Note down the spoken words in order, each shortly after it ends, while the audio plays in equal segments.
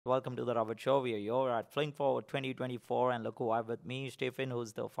Welcome to the Robert Show. We are here at Flink Forward 2024, and look who I have with me, Stephan,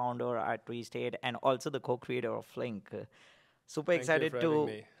 who's the founder at Restate and also the co-creator of Flink. Super Thank you for excited having to,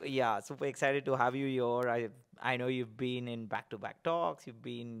 me. yeah, super excited to have you here. I know you've been in back-to-back talks. You've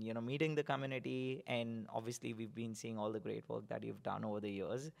been, meeting the community, and obviously we've been seeing all the great work that you've done over the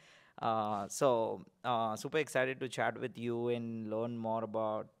years. Super excited to chat with you and learn more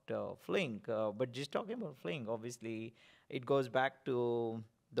about Flink. But just talking about Flink, obviously, it goes back to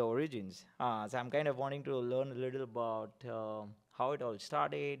the origins. So I'm kind of wanting to learn a little about how it all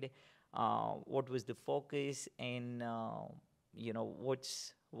started, what was the focus, and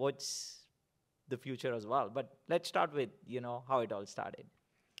what's the future as well. But let's start with how it all started.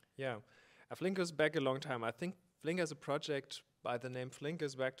 Yeah, Flink goes back a long time. I think Flink as a project by the name Flink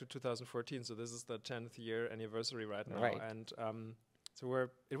goes back to 2014. So this is the 10th year anniversary right now. Right. And so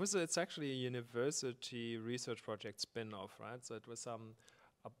it's actually a university research project spin-off, right? So it was a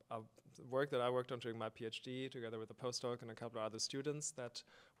work that I worked on during my PhD together with a postdoc and a couple of other students that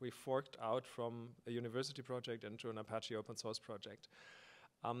we forked out from a university project into an Apache open source project.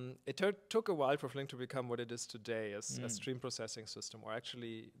 It took a while for Flink to become what it is today as a stream processing system, or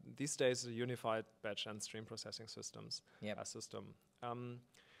actually these days a unified batch and stream processing Yep. system.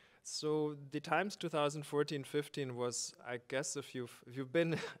 So the times 2014-15 was, I guess, if you've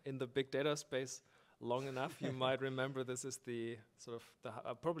been in the big data space long enough, you might remember this is the sort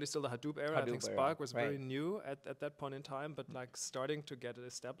of probably still the Hadoop era. I think Hadoop era, Spark was right. very new at that point in time, but like starting to get it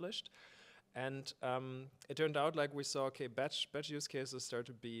established. And it turned out like we saw, okay, batch use cases start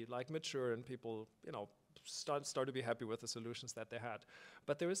to be like mature and people, start to be happy with the solutions that they had.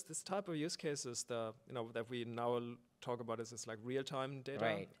 But there is this type of use cases, that we now talk about as this like real-time data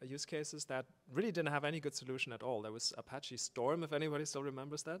Right. use cases that really didn't have any good solution at all. There was Apache Storm, if anybody still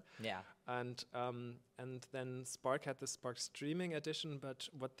remembers that. Yeah. And then Spark had the Spark Streaming Edition, but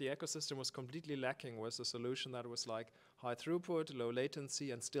what the ecosystem was completely lacking was a solution that was like high throughput, low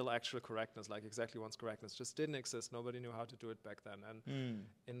latency, and still actual correctness, like exactly one's correctness. Just didn't exist. Nobody knew how to do it back then. And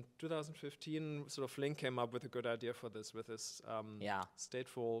in 2015, sort of Flink came up with a good idea for this, with this Yeah.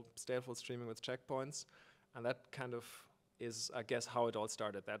 stateful streaming with checkpoints, and that kind of is, I guess, how it all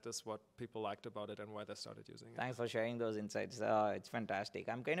started. That is what people liked about it and why they started using it. Thanks for sharing those insights. It's fantastic.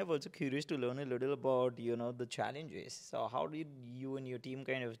 I'm kind of also curious to learn a little about, the challenges. So how did you and your team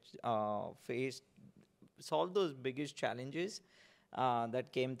kind of solve those biggest challenges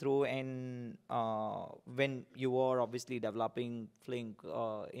that came through and when you were obviously developing Flink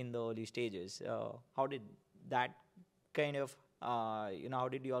in the early stages? How did that kind of, how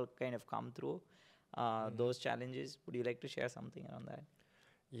did you all kind of come through those challenges? Would you like to share something around that?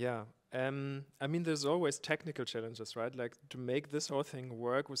 Yeah. I mean, there's always technical challenges, right? Like to make this whole thing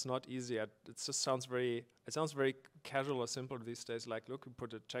work was not easy. It just sounds very casual or simple these days. Like, look, we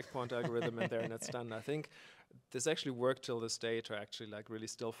put a checkpoint algorithm in there and it's done. I think this actually worked till this day to actually like really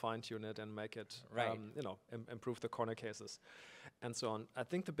still fine tune it and make it, Right. improve the corner cases and so on. I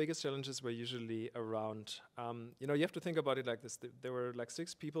think the biggest challenges were usually around, you have to think about it like this. There were like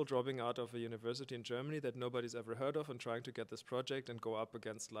 6 people dropping out of a university in Germany that nobody's ever heard of and trying to get this project and go up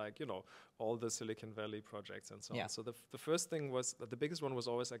against like, all the Silicon Valley projects and so Yeah. on. So the first thing was, the biggest one was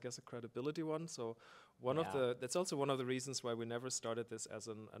always, I guess, a credibility one. So that's also one of the reasons why we never started this as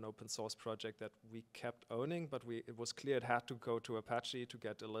an open source project that we kept owning, but it was clear it had to go to Apache to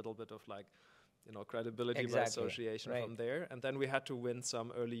get a little bit of like, credibility by Exactly. association Right. from there. And then we had to win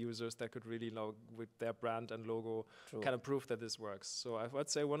some early users that could really, with their brand and logo, True. kind of prove that this works. So I would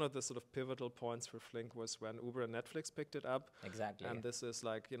say one of the sort of pivotal points for Flink was when Uber and Netflix picked it up. Exactly. And this is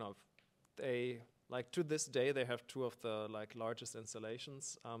like, they, like to this day, they have 2 of the like largest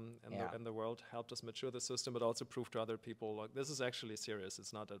installations Yeah. in the world, helped us mature the system, but also prove to other people, like, this is actually serious.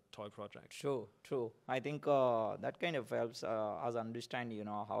 It's not a toy project. True, true. I think that kind of helps us understand,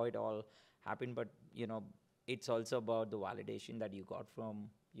 how it all happened. But it's also about the validation that you got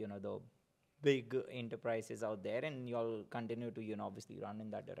from, the big enterprises out there, and you'll continue to, obviously run in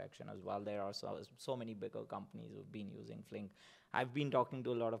that direction as well. There are so many bigger companies who've been using Flink. I've been talking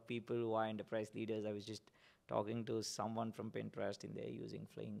to a lot of people who are enterprise leaders. I was just talking to someone from Pinterest, and they're using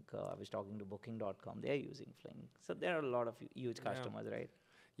Flink. I was talking to Booking.com. They're using Flink. So there are a lot of huge Yeah. customers, right?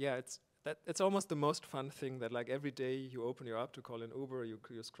 Yeah, it's almost the most fun thing that like every day you open your app to call in Uber, you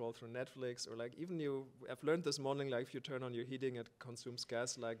scroll through Netflix, or like even I've learned this morning, like if you turn on your heating, it consumes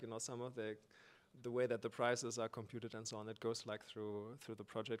gas, like some of the way that the prices are computed and so on, it goes like through the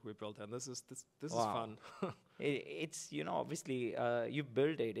project we built, and this is Wow. fun. It's obviously you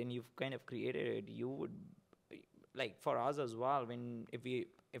built it and you've kind of created it. You would like for us as well.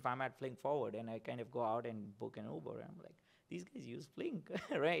 If I'm at Flink Forward and I kind of go out and book an Uber, I'm like, these guys use Flink,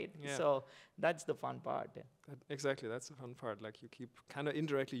 right? Yeah. So that's the fun part. Exactly, that's the fun part. Like you keep kind of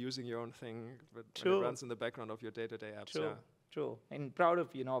indirectly using your own thing, but when True. it runs in the background of your day-to-day apps. True, Yeah. true. And proud of,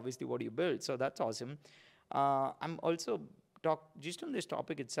 obviously what you built. So that's awesome. I'm also just on this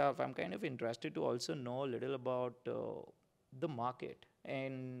topic itself, I'm kind of interested to also know a little about the market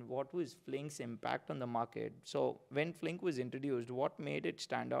and what was Flink's impact on the market. So when Flink was introduced, what made it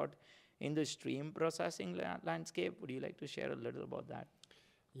stand out in the stream processing landscape? Would you like to share a little about that?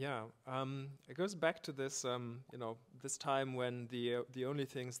 Yeah, it goes back to this, this time when the only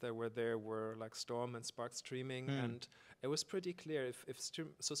things that were there were like Storm and Spark streaming, and it was pretty clear if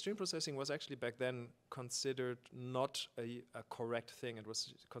stream processing was actually back then considered not a correct thing. It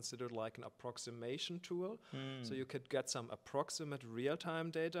was considered like an approximation tool, so you could get some approximate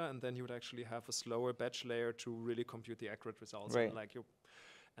real-time data, and then you would actually have a slower batch layer to really compute the accurate results. Right.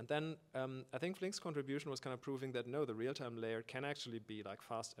 And then I think Flink's contribution was kind of proving that no, the real-time layer can actually be like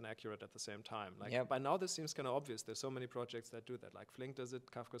fast and accurate at the same time. Like by now this seems kind of obvious. There's so many projects that do that. Like Flink does it,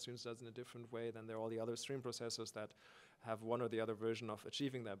 Kafka Streams does it in a different way. Then there are all the other stream processors that have one or the other version of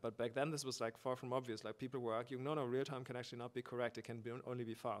achieving that. But back then this was like far from obvious. Like people were arguing, no, real-time can actually not be correct. It can only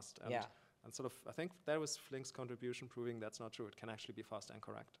be fast. And sort of, I think that was Flink's contribution proving that's not true. It can actually be fast and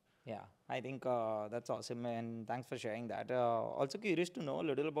correct. Yeah, I think that's awesome, and thanks for sharing that. Also curious to know a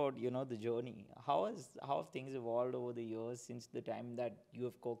little about the journey. How have things evolved over the years since the time that you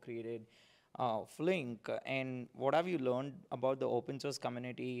have co-created Flink, and what have you learned about the open source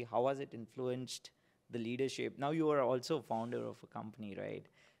community? How has it influenced the leadership? Now you are also founder of a company, right?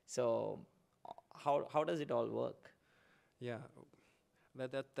 So how does it all work? Yeah,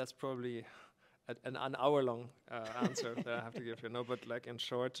 that's probably an hour-long answer that I have to give you. No, but like in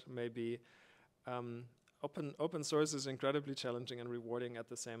short, maybe open source is incredibly challenging and rewarding at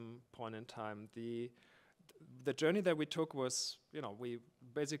the same point in time. The journey that we took was, we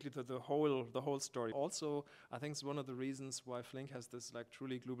basically the whole story. Also, I think it's one of the reasons why Flink has this like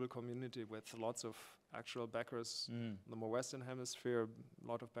truly global community with lots of actual backers in the more Western hemisphere, a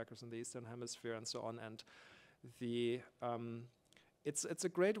lot of backers in the Eastern hemisphere, and so on. And it's a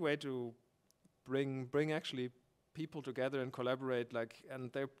great way to bring actually people together and collaborate,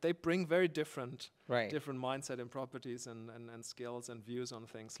 and they bring very different mindset and properties and skills and views on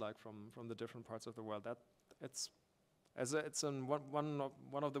things, like from the different parts of the world. That it's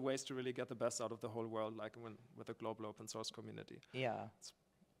one of the ways to really get the best out of the whole world, like with a global open source community. Yeah, it's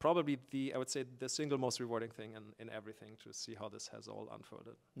probably I would say the single most rewarding thing in everything, to see how this has all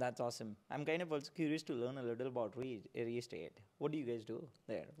unfolded. That's awesome. I'm kind of also curious to learn a little about Restate. What do you guys do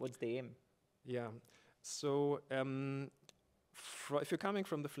there? What's the aim? Yeah, so if you're coming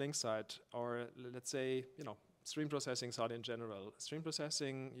from the Flink side, or let's say, stream processing side in general, stream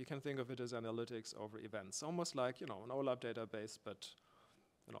processing, you can think of it as analytics over events, almost like, an OLAP database, but,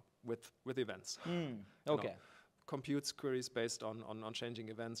 with events. Okay. Computes queries based on changing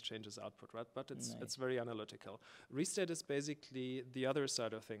events, changes output, right? But it's very analytical. Restate is basically the other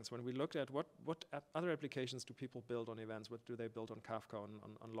side of things. When we looked at what other applications do people build on events, what do they build on Kafka,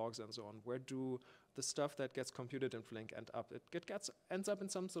 on logs and so on, where do the stuff that gets computed in Flink end up? It ends up in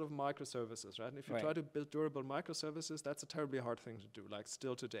some sort of microservices, right? And if you try to build durable microservices, that's a terribly hard thing to do, like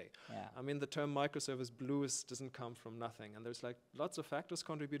still today. Yeah. I mean, the term microservice blues doesn't come from nothing, and there's like lots of factors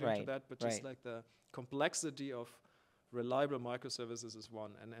contributing to that, but just like the complexity of reliable microservices is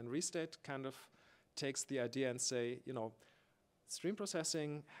one. And Restate kind of takes the idea and say, stream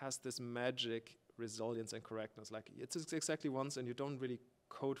processing has this magic resilience and correctness. Like it's exactly once, and you don't really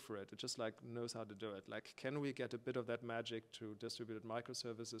code for it. It just like knows how to do it. Like, can we get a bit of that magic to distributed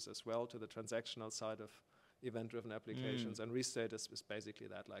microservices as well, to the transactional side of event-driven applications? And Restate is basically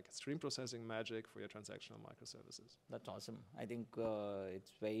that, like stream processing magic for your transactional microservices. That's awesome. I think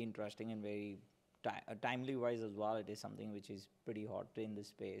it's very interesting and very timely wise as well. It is something which is pretty hot in this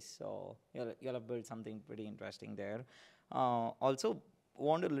space. So you'll have built something pretty interesting there. Also,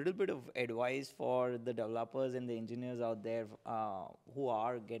 want a little bit of advice for the developers and the engineers out there who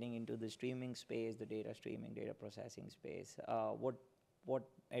are getting into the streaming space, the data streaming, data processing space. What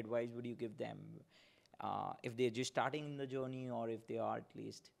advice would you give them if they're just starting in the journey, or if they are at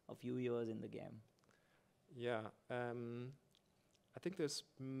least a few years in the game? Yeah, I think there's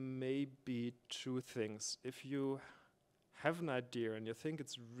maybe two things. If you have an idea and you think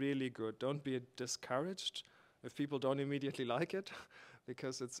it's really good, don't be discouraged if people don't immediately like it,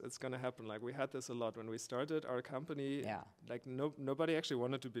 because it's going to happen. Like we had this a lot when we started our company. Yeah. Like nobody actually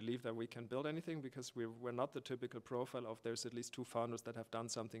wanted to believe that we can build anything, because we're not the typical profile of there's at least two founders that have done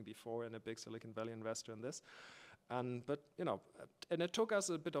something before and a big Silicon Valley investor in this. But and it took us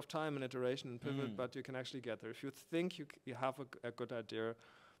a bit of time and iteration and pivot, but you can actually get there. If you think you have a good idea,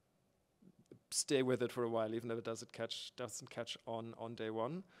 stay with it for a while, even if it doesn't catch on day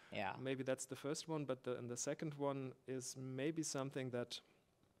one. Yeah. Maybe that's the first one, but the second one is maybe something that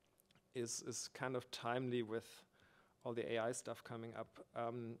is kind of timely with all the AI stuff coming up.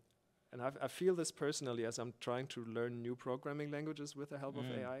 And I feel this personally as I'm trying to learn new programming languages with the help of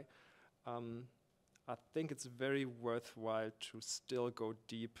AI. I think it's very worthwhile to still go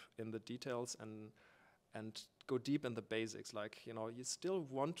deep in the details and go deep in the basics. Like, you still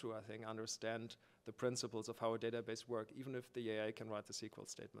want to, I think, understand the principles of how a database works, even if the AI can write the SQL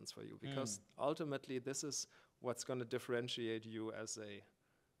statements for you, because ultimately this is what's going to differentiate you as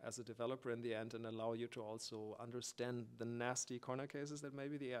a developer in the end and allow you to also understand the nasty corner cases that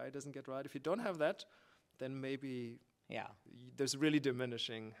maybe the AI doesn't get right. If you don't have that, then maybe there's really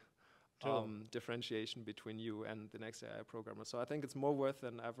diminishing differentiation between you and the next AI programmer. So I think it's more worth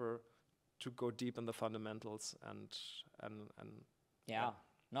than ever to go deep in the fundamentals and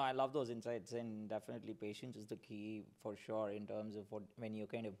No, I love those insights, and definitely patience is the key for sure in terms of when you're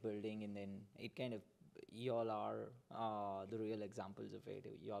kind of building, and then it kind of, y'all are the real examples of it.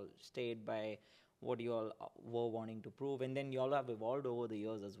 Y'all stayed by what y'all were wanting to prove, and then y'all have evolved over the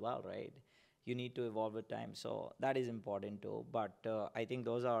years as well, right? You need to evolve with time, so that is important too. But I think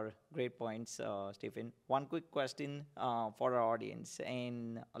those are great points, Stephan. One quick question for our audience,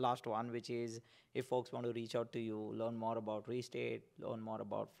 and last one, which is, if folks want to reach out to you, learn more about Restate, learn more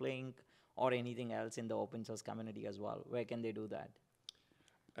about Flink, or anything else in the open source community as well, where can they do that?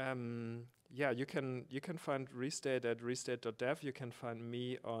 You can find Restate at restate.dev. You can find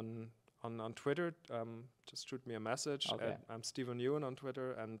me on Twitter. Just shoot me a message. Okay. I'm Stephan Ewen on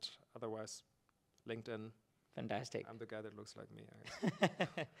Twitter, and otherwise LinkedIn. Fantastic. I'm the guy that looks like me, I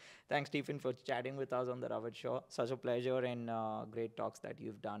guess. Thanks, Stephan, for chatting with us on the Rabbit Show. Such a pleasure, and great talks that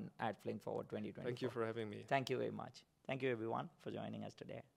you've done at Flink Forward 2024. Thank you for having me. Thank you very much. Thank you, everyone, for joining us today.